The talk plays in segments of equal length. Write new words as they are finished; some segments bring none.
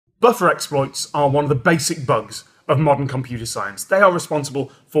Buffer exploits are one of the basic bugs of modern computer science. They are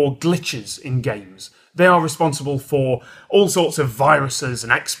responsible for glitches in games. They are responsible for all sorts of viruses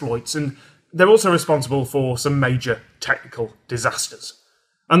and exploits, and they're also responsible for some major technical disasters.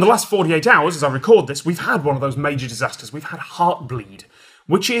 And the last 48 hours, as I record this, we've had one of those major disasters. We've had Heartbleed,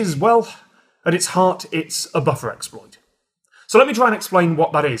 which is, well, at its heart, it's a buffer exploit. So let me try and explain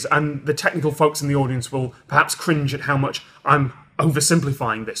what that is, and the technical folks in the audience will perhaps cringe at how much I'm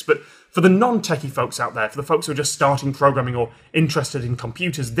oversimplifying this, but for the non-techie folks out there, for the folks who are just starting programming or interested in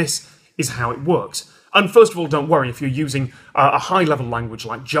computers, this is how it works. And first of all, don't worry, if you're using a high-level language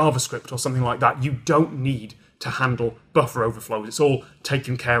like JavaScript or something like that, you don't need to handle buffer overflows. It's all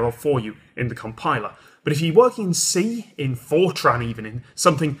taken care of for you in the compiler. But if you're working in C, in Fortran even, in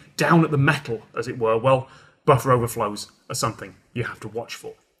something down at the metal, as it were, well, buffer overflows are something you have to watch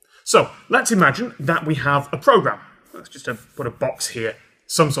for. So let's imagine that we have a program. Let's just put a box here,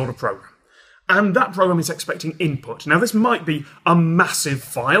 some sort of program. And that program is expecting input. Now this might be a massive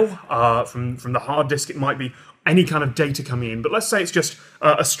file from the hard disk, it might be any kind of data coming in, but let's say it's just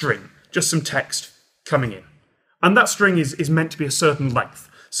a string, just some text coming in. And that string is meant to be a certain length.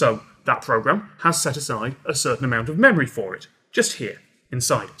 So that program has set aside a certain amount of memory for it, just here,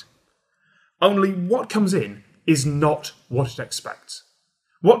 inside it. Only what comes in is not what it expects.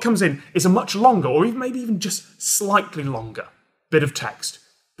 What comes in is a much longer, or even maybe even just slightly longer, bit of text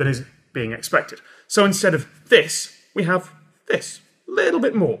than is being expected. So instead of this, we have this, a little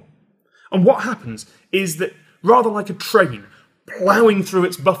bit more. And what happens is that, rather like a train ploughing through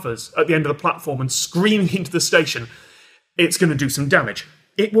its buffers at the end of the platform and screaming into the station, it's going to do some damage.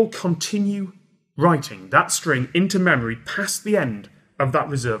 It will continue writing that string into memory past the end of that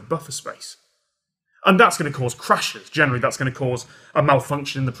reserved buffer space. And that's going to cause crashes. Generally, that's going to cause a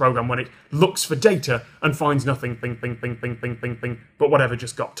malfunction in the program when it looks for data and finds nothing, ping, ping, ping, ping, ping, ping, ping, but whatever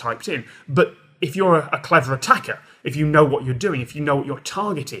just got typed in. But if you're a clever attacker, if you know what you're doing, if you know what your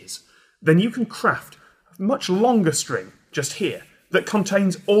target is, then you can craft a much longer string, just here, that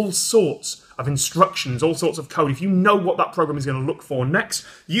contains all sorts of instructions, all sorts of code. If you know what that program is going to look for next,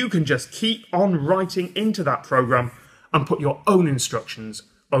 you can just keep on writing into that program and put your own instructions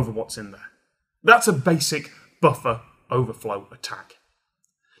over what's in there. That's a basic buffer overflow attack.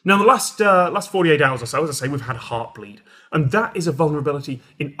 Now, in the last 48 hours or so, as I say, we've had Heartbleed, and that is a vulnerability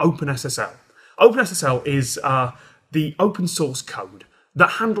in OpenSSL. OpenSSL is the open source code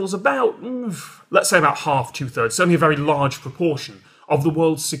that handles about, let's say about half, two-thirds, certainly a very large proportion of the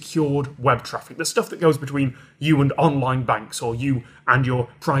world's secured web traffic, the stuff that goes between you and online banks or you and your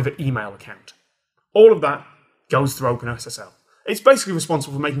private email account. All of that goes through OpenSSL. It's basically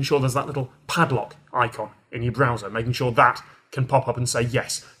responsible for making sure there's that little padlock icon in your browser, making sure that can pop up and say,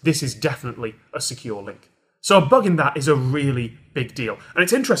 yes, this is definitely a secure link. So a bug in that is a really big deal. And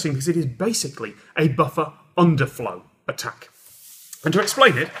it's interesting because it is basically a buffer underflow attack. And to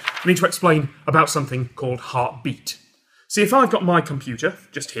explain it, I need to explain about something called Heartbeat. See, if I've got my computer,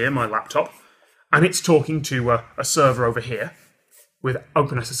 just here, my laptop, and it's talking to a server over here with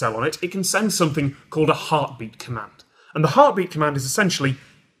OpenSSL on it, it can send something called a Heartbeat command. And the Heartbeat command is essentially,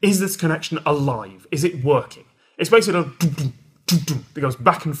 is this connection alive? Is it working? It's basically a dum-dum, dum-dum that goes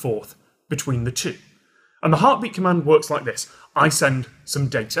back and forth between the two. And the Heartbeat command works like this. I send some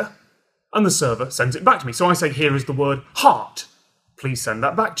data, and the server sends it back to me. So I say, here is the word heart. Please send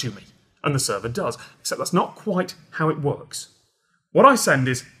that back to me. And the server does. Except that's not quite how it works. What I send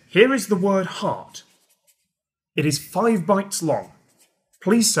is, here is the word heart. It is 5 bytes long.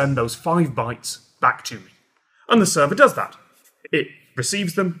 Please send those 5 bytes back to me. And the server does that. It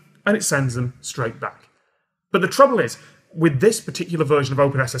receives them, and it sends them straight back. But the trouble is, with this particular version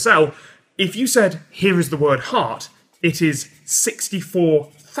of OpenSSL, if you said, here is the word heart, it is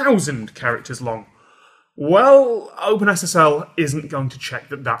 64,000 characters long. Well, OpenSSL isn't going to check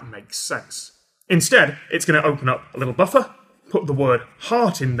that that makes sense. Instead, it's going to open up a little buffer, put the word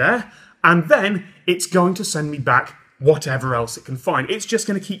heart in there, and then it's going to send me back whatever else it can find. It's just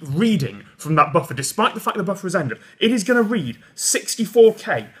going to keep reading from that buffer, despite the fact the buffer has ended. It is going to read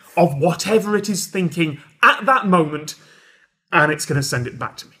 64K of whatever it is thinking at that moment, and it's going to send it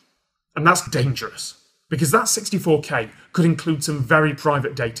back to me. And that's dangerous, because that 64K could include some very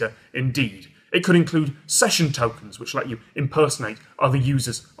private data indeed. It could include session tokens, which let you impersonate other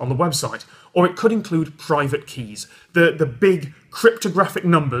users on the website. Or it could include private keys, the big cryptographic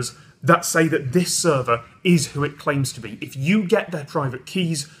numbers that say that this server is who it claims to be. If you get their private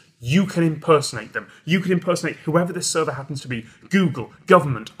keys, you can impersonate them. You can impersonate whoever this server happens to be. Google,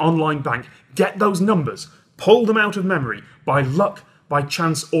 government, online bank. Get those numbers, pull them out of memory by luck, by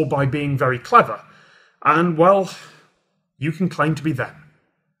chance, or by being very clever. And, well, you can claim to be them.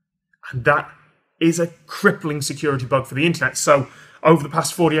 And that is a crippling security bug for the internet. So over the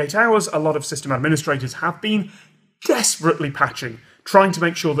past 48 hours, a lot of system administrators have been desperately patching, trying to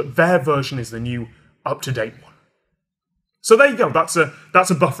make sure that their version is the new, up-to-date one. So there you go, that's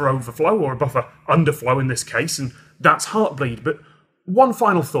a buffer overflow, or a buffer underflow in this case, and that's Heartbleed. But one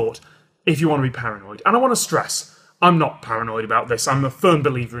final thought, if you want to be paranoid, and I want to stress, I'm not paranoid about this, I'm a firm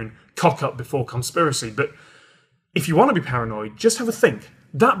believer in cock-up before conspiracy, but if you want to be paranoid, just have a think.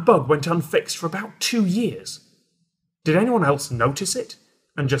 That bug went unfixed for about 2 years. Did anyone else notice it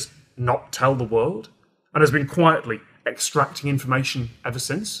and just not tell the world? And has been quietly extracting information ever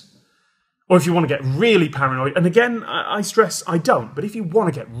since? Or if you want to get really paranoid, and again, I stress I don't, but if you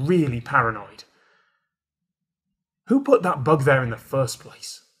want to get really paranoid, who put that bug there in the first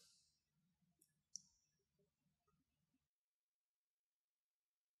place?